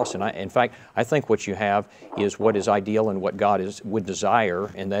original spouse. And in fact, I think what you have is what is ideal and what God would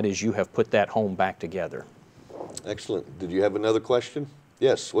desire, and that is you have put that home back together. Excellent. Did you have another question?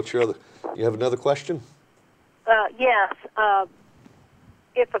 Yes. What's your other? You have another question? Yes.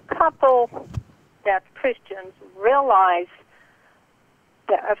 If a couple that's Christians realize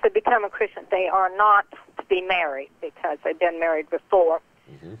that if they become a Christian, they are not to be married because they've been married before.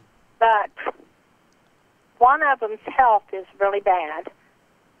 Mm-hmm. But one of them's health is really bad,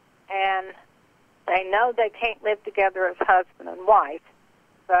 and they know they can't live together as husband and wife,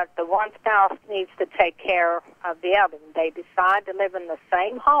 but the one spouse needs to take care of the other. They decide to live in the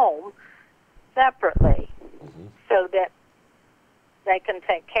same home separately so that they can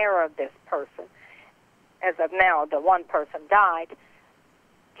take care of this person. As of now, the one person died.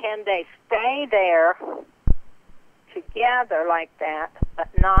 Can they stay there together like that, but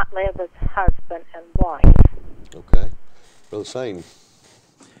not live as husband and wife? Okay. Brother Sain.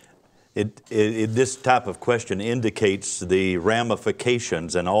 This type of question indicates the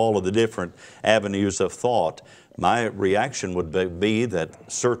ramifications and all of the different avenues of thought. My reaction would be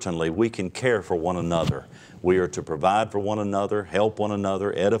that certainly we can care for one another. We are to provide for one another, help one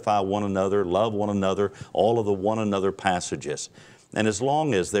another, edify one another, love one another, all of the one another passages. And as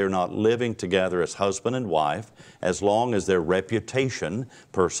long as they're not living together as husband and wife, as long as their reputation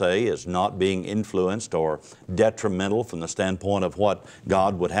per se is not being influenced or detrimental from the standpoint of what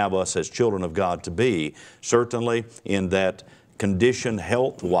God would have us as children of God to be, certainly in that condition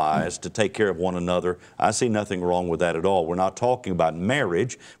health-wise to take care of one another, I see nothing wrong with that at all. We're not talking about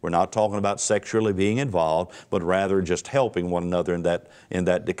marriage, we're not talking about sexually being involved, but rather just helping one another in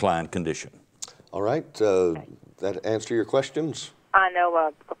that declined condition. All right, that answer your questions? I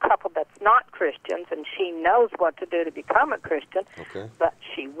know a couple that's not Christians, and she knows what to do to become a Christian, but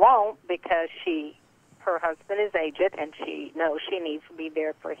she won't because her husband is aged, and she knows she needs to be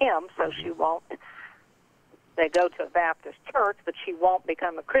there for him, so she won't. They go to a Baptist church, but she won't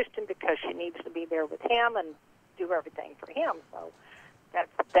become a Christian because she needs to be there with him and do everything for him. So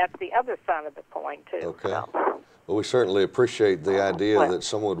that's the other side of the coin, too. Okay. So. Well, we certainly appreciate the idea that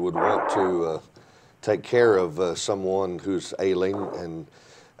someone would want to take care of someone who's ailing, and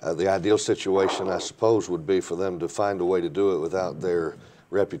the ideal situation, I suppose, would be for them to find a way to do it without their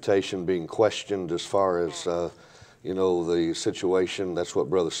reputation being questioned as far as, you know, the situation. That's what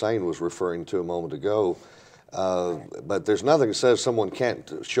Brother Sain was referring to a moment ago. But there's nothing that says someone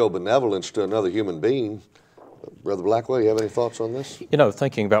can't show benevolence to another human being. Brother Blackwell, you have any thoughts on this? You know,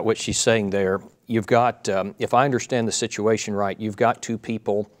 thinking about what she's saying there, you've got, if I understand the situation right, you've got two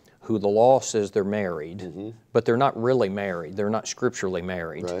people who the law says they're married, but they're not really married. They're not scripturally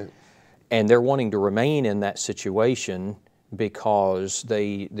married. Right. And they're wanting to remain in that situation because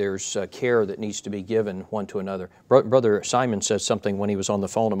there's care that needs to be given one to another. Brother Simon said something when he was on the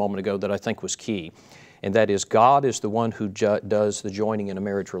phone a moment ago that I think was key, and that is God is the one who does the joining in a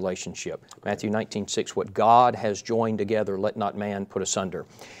marriage relationship. Matthew 19:6, what God has joined together, let not man put asunder.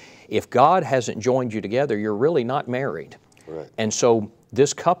 If God hasn't joined you together, you're really not married. Right. And so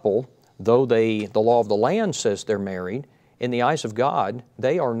this couple, though the law of the land says they're married, in the eyes of God,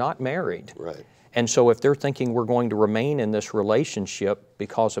 they are not married. Right. And so if they're thinking we're going to remain in this relationship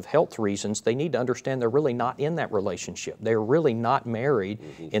because of health reasons, they need to understand they're really not in that relationship. They're really not married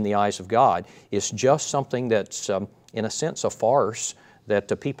in the eyes of God. It's just something that's, in a sense, a farce that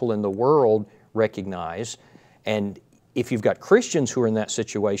the people in the world recognize. And if you've got Christians who are in that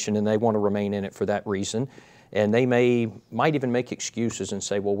situation and they want to remain in it for that reason, and they might even make excuses and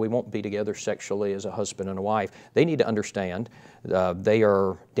say, well, we won't be together sexually as a husband and a wife. They need to understand they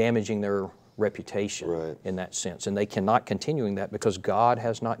are damaging their reputation in that sense, and they cannot continue that because God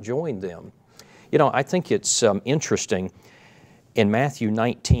has not joined them. You know, I think it's interesting, in Matthew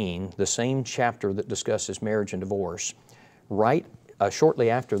 19, the same chapter that discusses marriage and divorce, shortly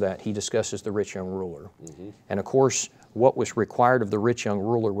after that, he discusses the rich young ruler. And of course, what was required of the rich young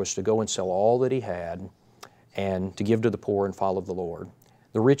ruler was to go and sell all that he had and to give to the poor and follow the Lord.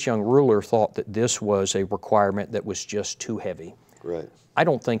 The rich young ruler thought that this was a requirement that was just too heavy. Right. I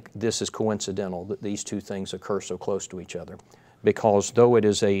don't think this is coincidental that these two things occur so close to each other. because though it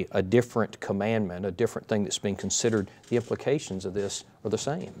is a different commandment, a different thing that's being considered, the implications of this are the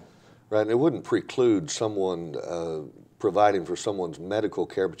same. Right, and it wouldn't preclude someone providing for someone's medical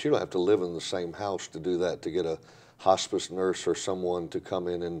care, but you don't have to live in the same house to do that, to get a hospice nurse or someone to come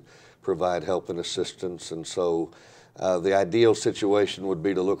in and provide help and assistance. And so the ideal situation would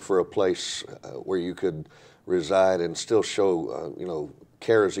be to look for a place where you could reside and still show, you know,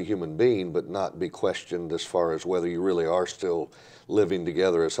 care as a human being, but not be questioned as far as whether you really are still living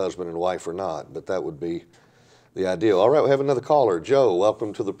together as husband and wife or not. But that would be the ideal. All right, we have another caller. Joe,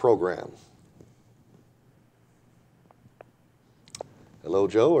 welcome to the program. Hello,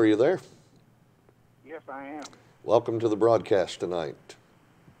 Joe, are you there? Yes, I am. Welcome to the broadcast tonight.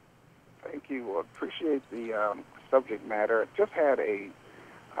 Thank you. Well, appreciate the subject matter. Just had a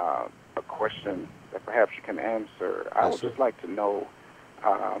question that perhaps you can answer. I would just like to know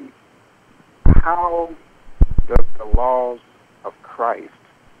how does the laws of Christ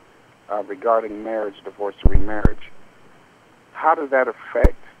regarding marriage, divorce, and remarriage, how does that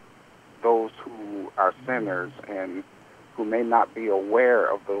affect those who are sinners and who may not be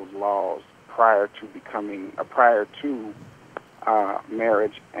aware of those laws prior to becoming, prior to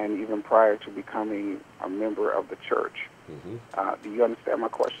marriage and even prior to becoming a member of the church? Do you understand my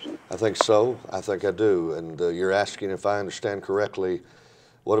question? I think so. I think I do. And you're asking, if I understand correctly,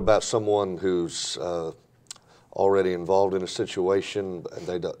 what about someone who's already involved in a situation, and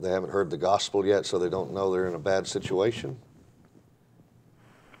they haven't heard the gospel yet, so they don't know they're in a bad situation?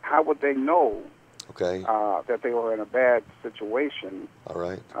 How would they know okay. That they were in a bad situation all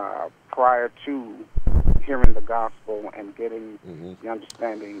right. Prior to hearing the gospel and getting the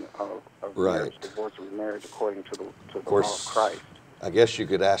understanding of marriage, divorce, and remarriage according to the law of Christ? I guess you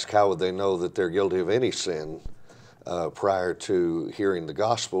could ask, how would they know that they're guilty of any sin prior to hearing the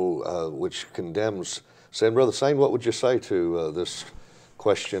gospel, which condemns sin? Brother Sain, what would you say to this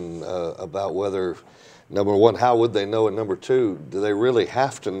question about whether, number one, how would they know, and number two, do they really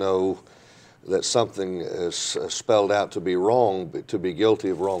have to know that something is spelled out to be wrong, to be guilty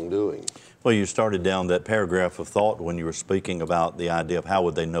of wrongdoing? Well, you started down that paragraph of thought when you were speaking about the idea of how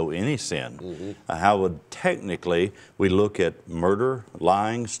would they know any sin. How would technically we look at murder,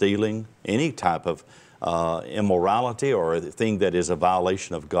 lying, stealing, any type of immorality or a thing that is a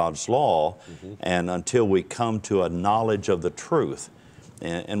violation of God's law, and until we come to a knowledge of the truth.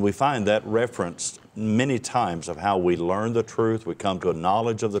 And we find that referenced many times of how we learn the truth, we come to a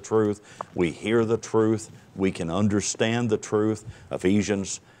knowledge of the truth, we hear the truth, we can understand the truth.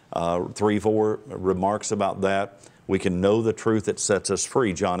 Ephesians 3:4 remarks about that. We can know the truth that sets us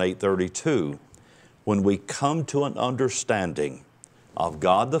free, John 8:32. When we come to an understanding of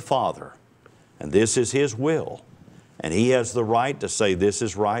God the Father, and this is His will, and He has the right to say this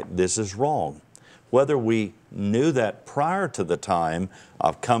is right, this is wrong. Whether we knew that prior to the time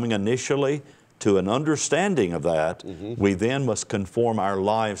of coming initially to an understanding of that, we then must conform our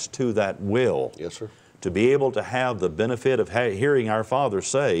lives to that will. Yes, sir. To be able to have the benefit of hearing our Father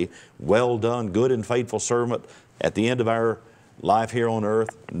say, well done, good and faithful servant, at the end of our life here on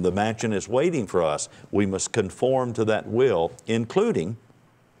earth, the mansion is waiting for us. We must conform to that will, including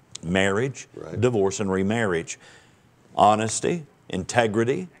marriage, divorce, and remarriage. Honesty,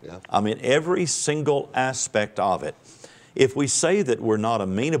 integrity, I mean, every single aspect of it. If we say that we're not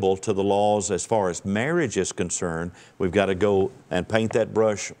amenable to the laws as far as marriage is concerned, we've got to go and paint that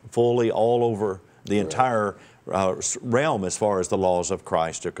brush fully all over the entire realm as far as the laws of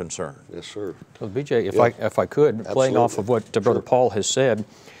Christ are concerned. Yes, sir. Well, BJ, if I could, playing off of what Brother Paul has said,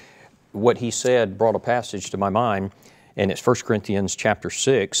 what he said brought a passage to my mind, and it's 1 Corinthians chapter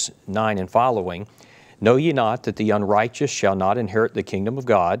 6, 9 and following. Know ye not that the unrighteous shall not inherit the kingdom of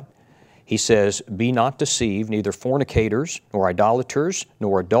God? He says, be not deceived, neither fornicators, nor idolaters,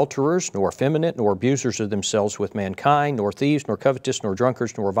 nor adulterers, nor effeminate, nor abusers of themselves with mankind, nor thieves, nor covetous, nor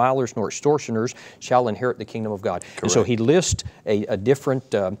drunkards, nor revilers, nor extortioners shall inherit the kingdom of God. Correct. And so he lists a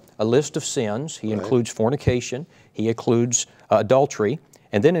list of sins. He includes fornication. He includes adultery.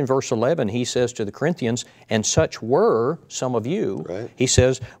 And then in verse 11, he says to the Corinthians, and such were some of you. He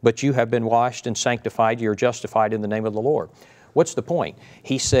says, but you have been washed and sanctified, you are justified in the name of the Lord. What's the point?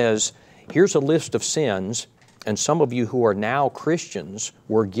 He says, here's a list of sins, and some of you who are now Christians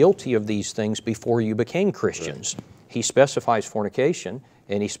were guilty of these things before you became Christians. He specifies fornication,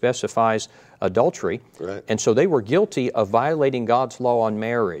 and he specifies adultery. And so they were guilty of violating God's law on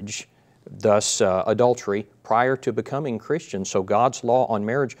marriage, thus adultery, prior to becoming Christians. So God's law on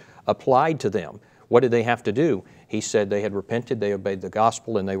marriage applied to them. what did they have to do? He said they had repented, they obeyed the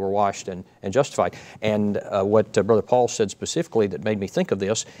gospel, and they were washed and justified. And what Brother Paul said specifically that made me think of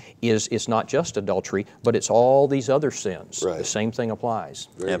this is it's not just adultery, but it's all these other sins. Right. The same thing applies.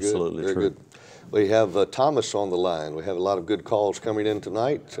 Very Absolutely good. Very true. good. We have Thomas on the line. We have a lot of good calls coming in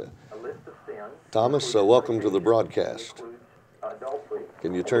tonight. Thomas, welcome to the broadcast.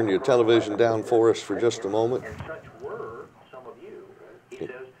 Can you turn your television down for us for just a moment?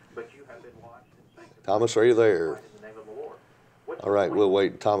 Thomas, are you there? All right, we'll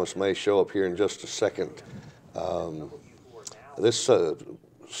wait. Thomas may show up here in just a second. This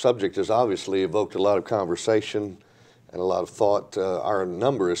subject has obviously evoked a lot of conversation and a lot of thought. Our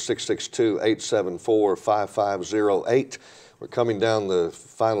number is 662-874-5508. We're coming down the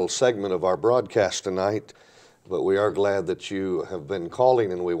final segment of our broadcast tonight, but we are glad that you have been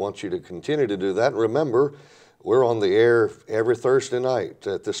calling, and we want you to continue to do that. Remember, we're on the air every Thursday night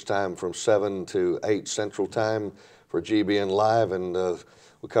at this time from 7 to 8 Central Time for GBN Live, and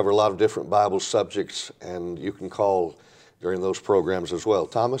we cover a lot of different Bible subjects, and you can call during those programs as well.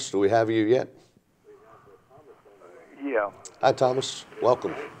 Thomas, do we have you yet? Yeah. Hi, Thomas.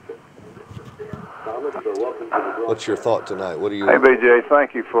 Welcome. What's your thought tonight? What do you? Hey, BJ.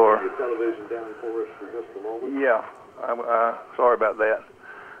 Thank you for. Television down for us for just a moment. Yeah. I'm sorry about that.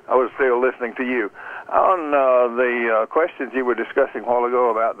 I was still listening to you. On the questions you were discussing a while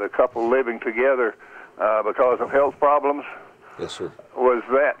ago about the couple living together because of health problems. Yes, sir. Was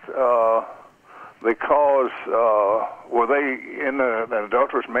that because were they in an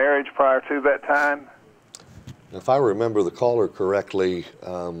adulterous marriage prior to that time? If I remember the caller correctly,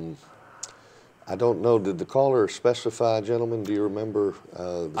 I don't know. Did the caller specify, gentlemen? Do you remember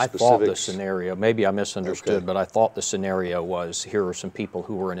the specifics? I thought the scenario, maybe I misunderstood, Okay. but I thought the scenario was here are some people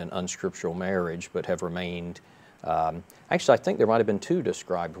who were in an unscriptural marriage but have remained. Actually, I think there might have been two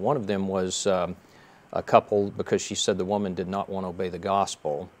described. One of them was a couple because she said the woman did not want to obey the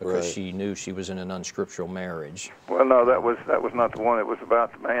gospel because Right. she knew she was in an unscriptural marriage. Well, no, that was not the one. It was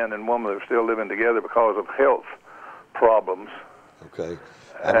about the man and woman that were still living together because of health problems. Okay.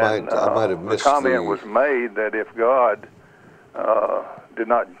 I might have missed the comment was made that if God did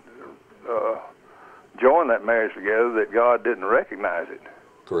not join that marriage together, that God didn't recognize it.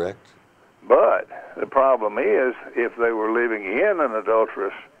 Correct. But the problem is, if they were living in an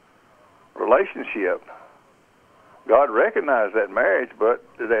adulterous relationship, God recognized that marriage, but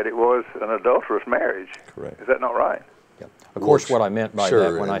that it was an adulterous marriage. Correct. Is that not right? Yeah. Of course, what I meant by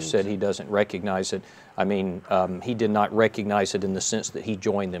Sure, that when I said he doesn't recognize it, I mean he did not recognize it in the sense that he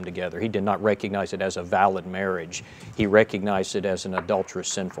joined them together. He did not recognize it as a valid marriage. He recognized it as an adulterous,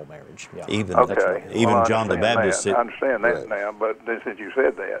 sinful marriage. Yeah. Even Well, John the Baptist I understand that Right. now, but since you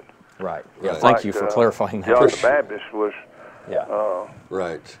said that. Right. Yeah. Right. Thank you for clarifying that. John the Baptist was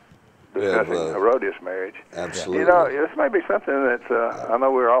Right. discussing Herodias' marriage. Absolutely. You know, this may be something that I know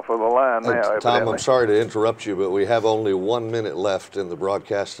we're off of the line now. Tom, evidently. I'm sorry to interrupt you, but we have only 1 minute left in the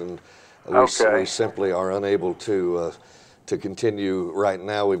broadcast, and we simply are unable to continue right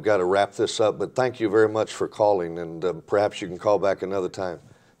now. We've got to wrap this up, but thank you very much for calling, and perhaps you can call back another time.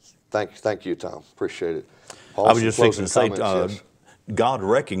 Thank you, Tom. Appreciate it. Paul, I was just fixing to say, yes. God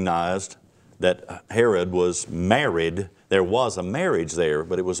recognized that Herod was married. There was a marriage there,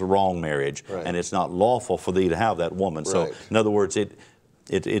 but it was a wrong marriage, Right. and it's not lawful for thee to have that woman. So, Right. in other words,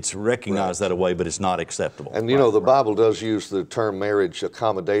 it's recognized that way, but it's not acceptable. And you know, the Bible does use the term marriage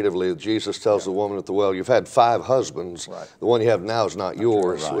accommodatively. Jesus tells the woman at the well, you've had 5 husbands. Right. The one you have now is not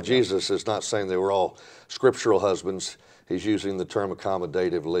yours. Right. Well, Jesus is not saying they were all scriptural husbands. He's using the term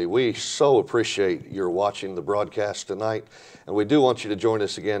accommodatively. We so appreciate your watching the broadcast tonight, and we do want you to join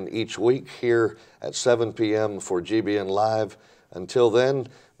us again each week here at 7 p.m. for GBN Live. Until then,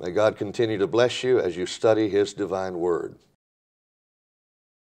 may God continue to bless you as you study His divine word.